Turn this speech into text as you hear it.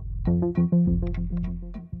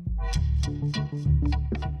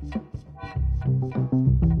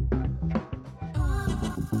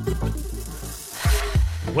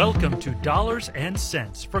Welcome to Dollars and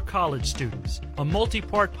Cents for College Students, a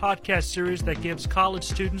multi-part podcast series that gives college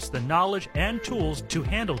students the knowledge and tools to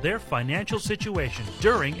handle their financial situation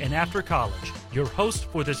during and after college. Your host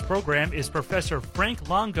for this program is Professor Frank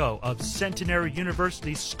Longo of Centenary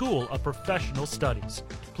University's School of Professional Studies.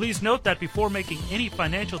 Please note that before making any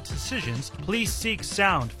financial decisions, please seek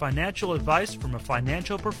sound financial advice from a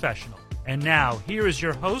financial professional. And now, here is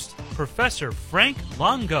your host, Professor Frank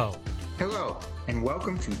Longo. Hello, and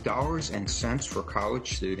welcome to Dollars and Cents for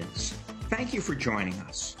College Students. Thank you for joining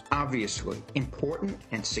us. Obviously, important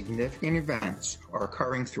and significant events are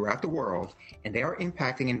occurring throughout the world, and they are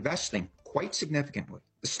impacting investing quite significantly.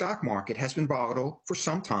 The stock market has been volatile for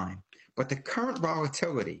some time, but the current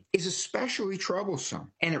volatility is especially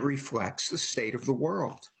troublesome, and it reflects the state of the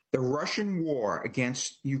world. The Russian war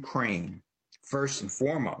against Ukraine, first and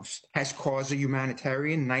foremost, has caused a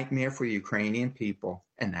humanitarian nightmare for the Ukrainian people,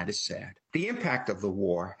 and that is sad. The impact of the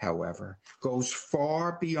war, however, goes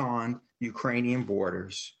far beyond Ukrainian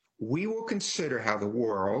borders. We will consider how the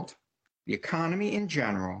world, the economy in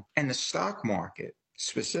general, and the stock market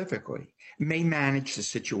specifically may manage the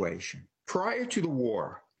situation. Prior to the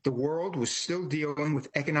war, the world was still dealing with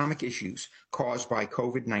economic issues caused by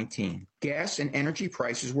COVID-19. Gas and energy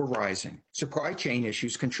prices were rising. Supply chain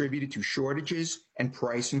issues contributed to shortages and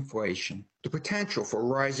price inflation. The potential for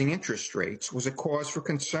rising interest rates was a cause for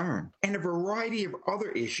concern, and a variety of other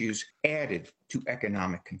issues added to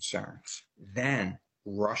economic concerns. Then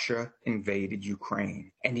Russia invaded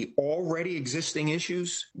Ukraine, and the already existing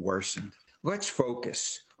issues worsened. Let's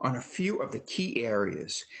focus on a few of the key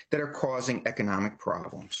areas that are causing economic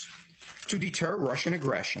problems. To deter Russian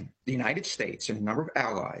aggression, the United States and a number of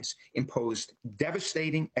allies imposed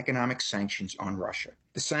devastating economic sanctions on Russia.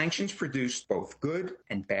 The sanctions produced both good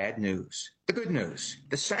and bad news. The good news: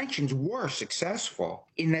 the sanctions were successful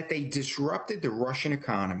in that they disrupted the Russian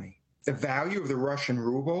economy. The value of the Russian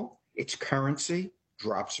ruble, its currency,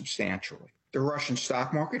 dropped substantially. The Russian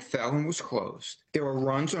stock market fell and was closed. There were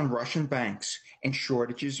runs on Russian banks and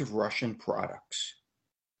shortages of Russian products.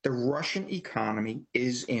 The Russian economy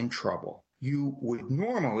is in trouble. You would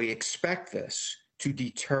normally expect this to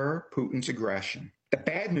deter Putin's aggression. The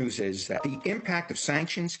bad news is that the impact of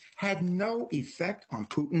sanctions had no effect on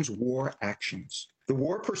Putin's war actions. The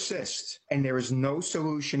war persists, and there is no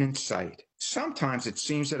solution in sight. Sometimes it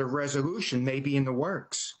seems that a resolution may be in the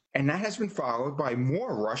works, and that has been followed by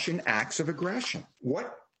more Russian acts of aggression.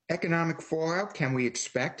 What economic fallout can we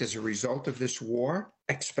expect as a result of this war?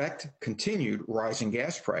 Expect continued rising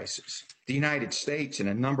gas prices. The United States and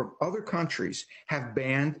a number of other countries have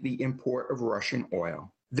banned the import of Russian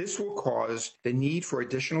oil. This will cause the need for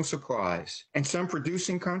additional supplies, and some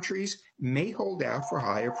producing countries may hold out for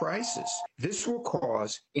higher prices. This will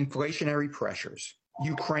cause inflationary pressures.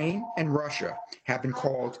 Ukraine and Russia have been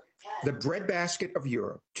called the breadbasket of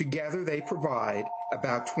Europe. Together, they provide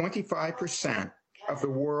about 25% of the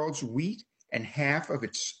world's wheat and half of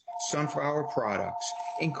its sunflower products,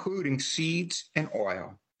 including seeds and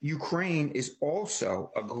oil. Ukraine is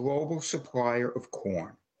also a global supplier of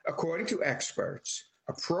corn. According to experts,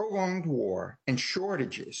 a prolonged war and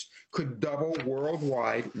shortages could double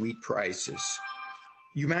worldwide wheat prices.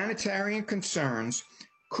 Humanitarian concerns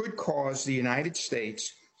could cause the United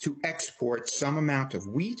States to export some amount of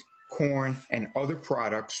wheat, corn, and other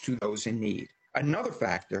products to those in need. Another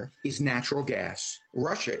factor is natural gas.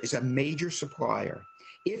 Russia is a major supplier,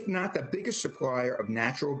 if not the biggest supplier of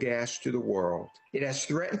natural gas to the world. It has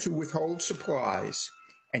threatened to withhold supplies,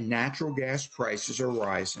 and natural gas prices are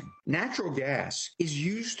rising. Natural gas is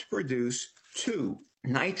used to produce two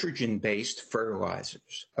nitrogen-based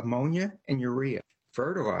fertilizers, ammonia and urea.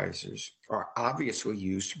 Fertilizers are obviously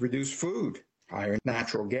used to produce food. Higher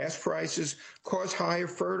natural gas prices cause higher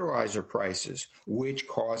fertilizer prices, which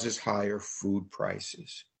causes higher food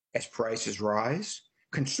prices. As prices rise,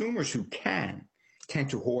 consumers who can tend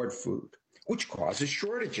to hoard food, which causes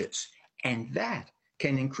shortages, and that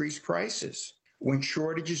can increase prices. When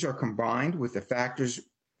shortages are combined with the factors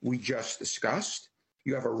we just discussed,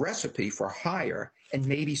 you have a recipe for higher and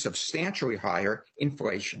maybe substantially higher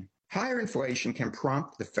inflation. Higher inflation can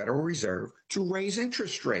prompt the Federal Reserve to raise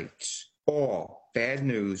interest rates. All bad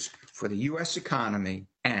news for the U.S. economy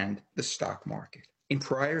and the stock market. In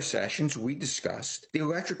prior sessions, we discussed the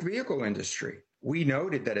electric vehicle industry. We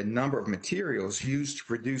noted that a number of materials used to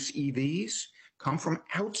produce EVs come from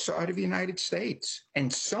outside of the United States,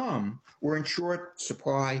 and some were in short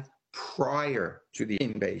supply prior to the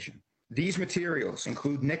invasion. These materials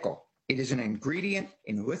include nickel, It is an ingredient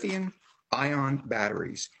in lithium-ion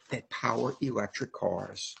batteries that power electric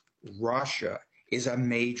cars. Russia is a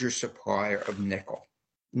major supplier of nickel.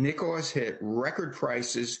 Nickel has hit record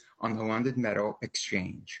prices on the London Metal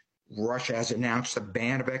Exchange. Russia has announced a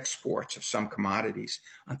ban of exports of some commodities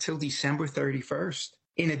until December 31st.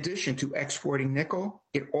 In addition to exporting nickel,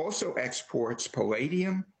 it also exports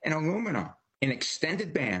palladium and aluminum. An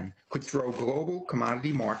extended ban could throw global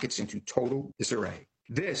commodity markets into total disarray.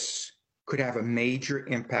 This could have a major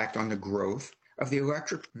impact on the growth of the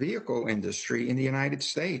electric vehicle industry in the United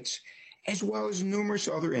States, as well as numerous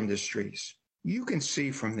other industries. You can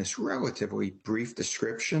see from this relatively brief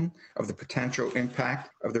description of the potential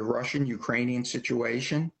impact of the Russian-Ukrainian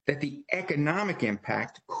situation that the economic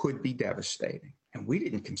impact could be devastating. And we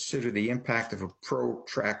didn't consider the impact of a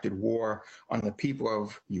protracted war on the people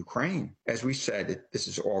of Ukraine. As we said, this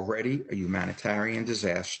is already a humanitarian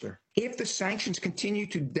disaster. If the sanctions continue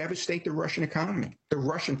to devastate the Russian economy, the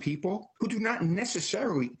Russian people, who do not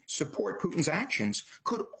necessarily support Putin's actions,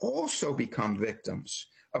 could also become victims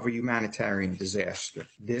of a humanitarian disaster.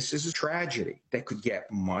 This is a tragedy that could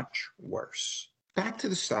get much worse. Back to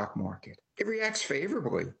the stock market. It reacts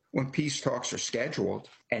favorably when peace talks are scheduled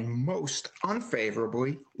and most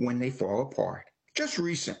unfavorably when they fall apart. Just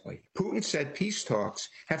recently, Putin said peace talks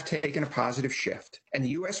have taken a positive shift, and the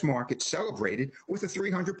U.S. market celebrated with a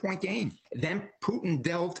 300-point gain. Then Putin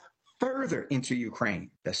delved further into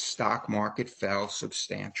Ukraine. The stock market fell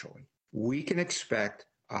substantially. We can expect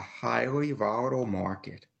a highly volatile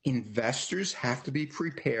market. Investors have to be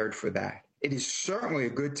prepared for that. It is certainly a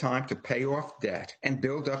good time to pay off debt and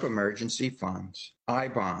build up emergency funds.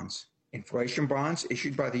 I-bonds, inflation bonds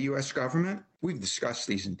issued by the U.S. government, we've discussed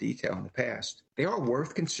these in detail in the past. They are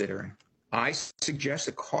worth considering. I suggest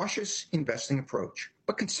a cautious investing approach,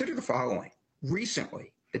 but consider the following.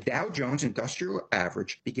 Recently, the Dow Jones Industrial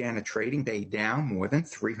Average began a trading day down more than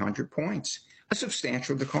 300 points, a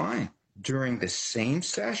substantial decline. During the same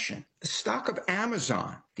session, the stock of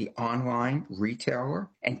Amazon, the online retailer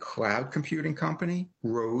and cloud computing company,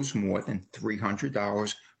 rose more than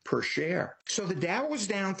 $300 per share. So the Dow was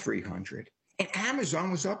down 300 and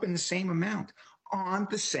Amazon was up in the same amount on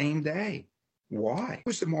the same day. Why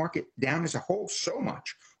was the market down as a whole so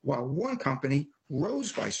much while one company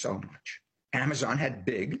rose by so much? Amazon had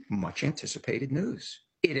big, much anticipated news.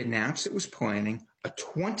 It announced it was planning a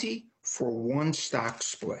 20-for-1 stock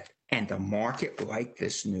split. And the market liked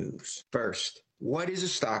this news. First, what is a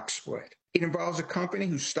stock split? It involves a company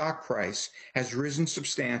whose stock price has risen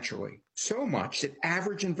substantially, so much that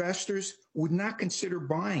average investors would not consider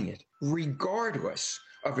buying it, regardless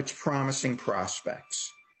of its promising prospects.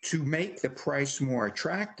 To make the price more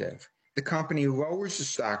attractive, the company lowers the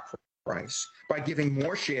stock price by giving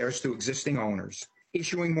more shares to existing owners.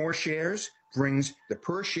 Issuing more shares brings the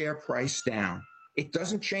per-share price down. It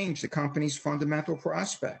doesn't change the company's fundamental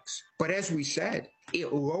prospects. But as we said,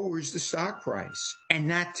 it lowers the stock price,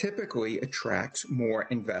 and that typically attracts more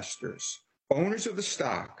investors. Owners of the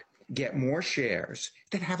stock get more shares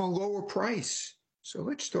that have a lower price. So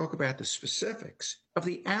let's talk about the specifics of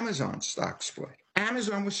the Amazon stock split.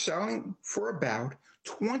 Amazon was selling for about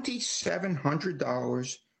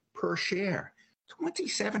 $2,700 per share.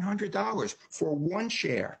 $2,700 for one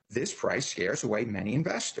share. This price scares away many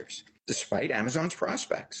investors, despite Amazon's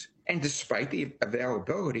prospects, and despite the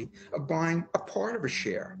availability of buying a part of a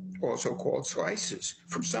share, also called slices,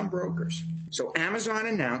 from some brokers. So Amazon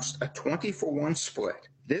announced a 20-for-1 split.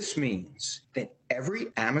 This means that every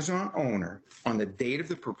Amazon owner on the date of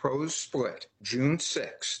the proposed split, June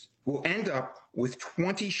 6th, will end up with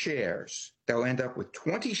 20 shares. They'll end up with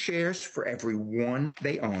 20 shares for every one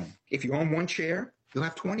they own. If you own one share, you'll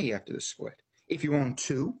have 20 after the split. If you own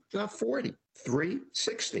two, you'll have 40, 3,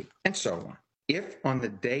 60, and so on. If on the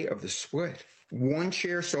day of the split, one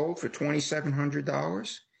share sold for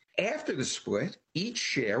 $2,700, after the split, each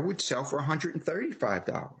share would sell for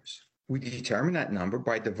 $135. We determine that number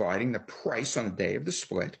by dividing the price on the day of the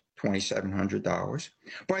split, $2,700,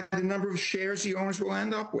 by the number of shares the owners will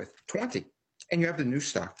end up with, 20, and you have the new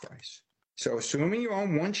stock price. So assuming you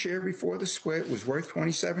own one share before the split was worth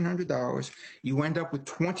 $2,700, you end up with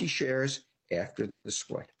 20 shares after the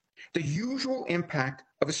split. The usual impact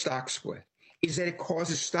of a stock split is that it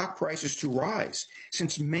causes stock prices to rise,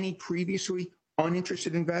 since many previously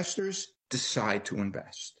uninterested investors decide to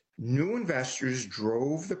invest. New investors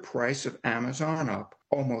drove the price of Amazon up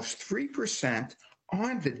almost 3%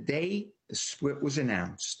 on the day the split was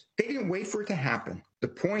announced. They didn't wait for it to happen. The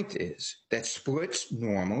point is that splits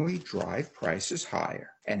normally drive prices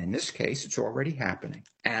higher, and in this case, it's already happening.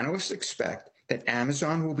 Analysts expect that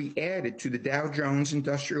Amazon will be added to the Dow Jones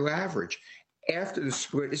Industrial Average after the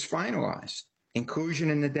split is finalized. Inclusion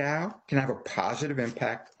in the Dow can have a positive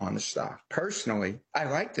impact on the stock. Personally, I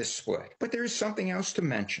like this split, but there is something else to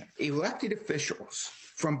mention. Elected officials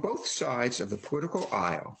from both sides of the political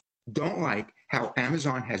aisle don't like how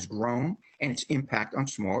Amazon has grown and its impact on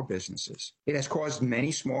smaller businesses. It has caused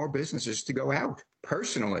many smaller businesses to go out.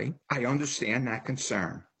 Personally, I understand that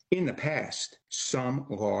concern. In the past, some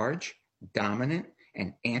large, dominant,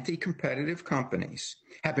 and anti-competitive companies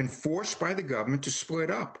have been forced by the government to split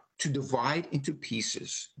up, to divide into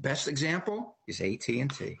pieces. Best example is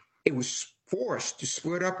AT&T. It was forced to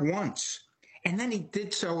split up once, and then it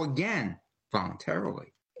did so again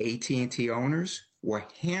voluntarily. AT&T owners were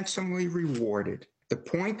handsomely rewarded. The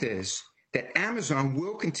point is that Amazon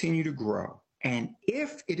will continue to grow, and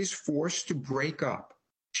if it is forced to break up,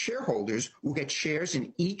 shareholders will get shares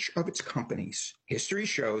in each of its companies. History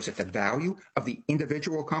shows that the value of the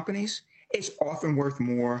individual companies is often worth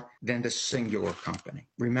more than the singular company.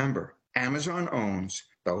 Remember, Amazon owns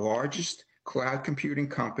the largest cloud computing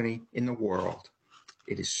company in the world.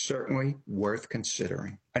 It is certainly worth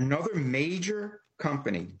considering. Another major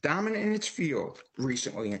company dominant in its field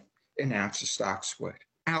recently announced a stock split.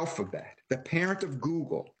 Alphabet, the parent of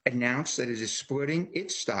Google, announced that it is splitting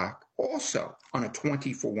its stock also on a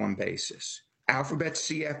 20-for-1 basis. Alphabet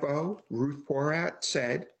CFO Ruth Porat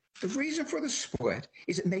said, "The reason for the split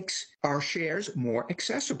is it makes our shares more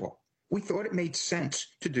accessible. We thought it made sense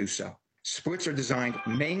to do so." Splits are designed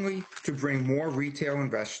mainly to bring more retail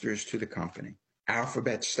investors to the company.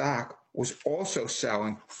 Alphabet stock was also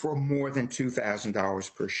selling for more than $2,000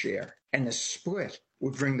 per share, and the split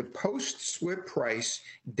would bring the post-split price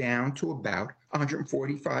down to about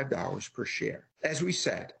 $145 per share. As we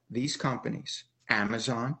said, these companies,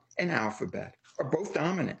 Amazon and Alphabet, are both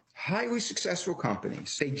dominant, highly successful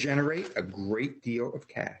companies. They generate a great deal of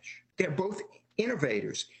cash. They're both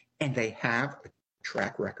innovators, and they have a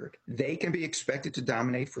track record. They can be expected to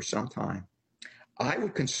dominate for some time. I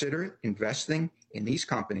would consider investing in these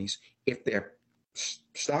companies if their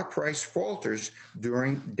stock price falters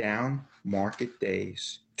during down market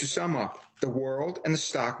days. To sum up, the world and the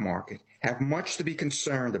stock market have much to be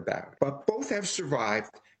concerned about, but both have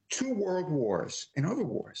survived 2 world wars and other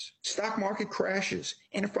wars, stock market crashes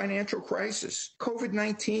and a financial crisis,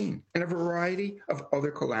 COVID-19, and a variety of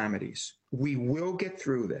other calamities. We will get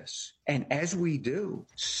through this, and as we do,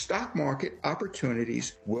 stock market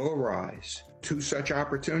opportunities will arise. 2 such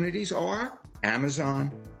opportunities are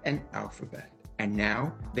Amazon and Alphabet, and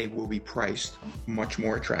now they will be priced much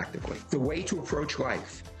more attractively. The way to approach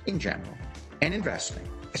life in general and investing,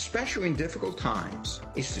 especially in difficult times,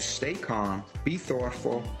 is to stay calm, be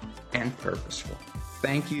thoughtful, and purposeful.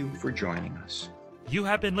 Thank you for joining us. You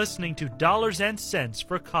have been listening to Dollars and Cents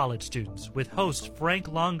for College Students with host Frank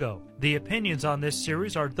Longo. The opinions on this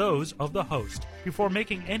series are those of the host. Before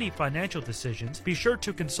making any financial decisions, be sure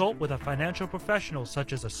to consult with a financial professional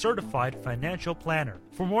such as a certified financial planner.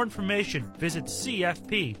 For more information, visit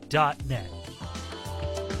cfp.net.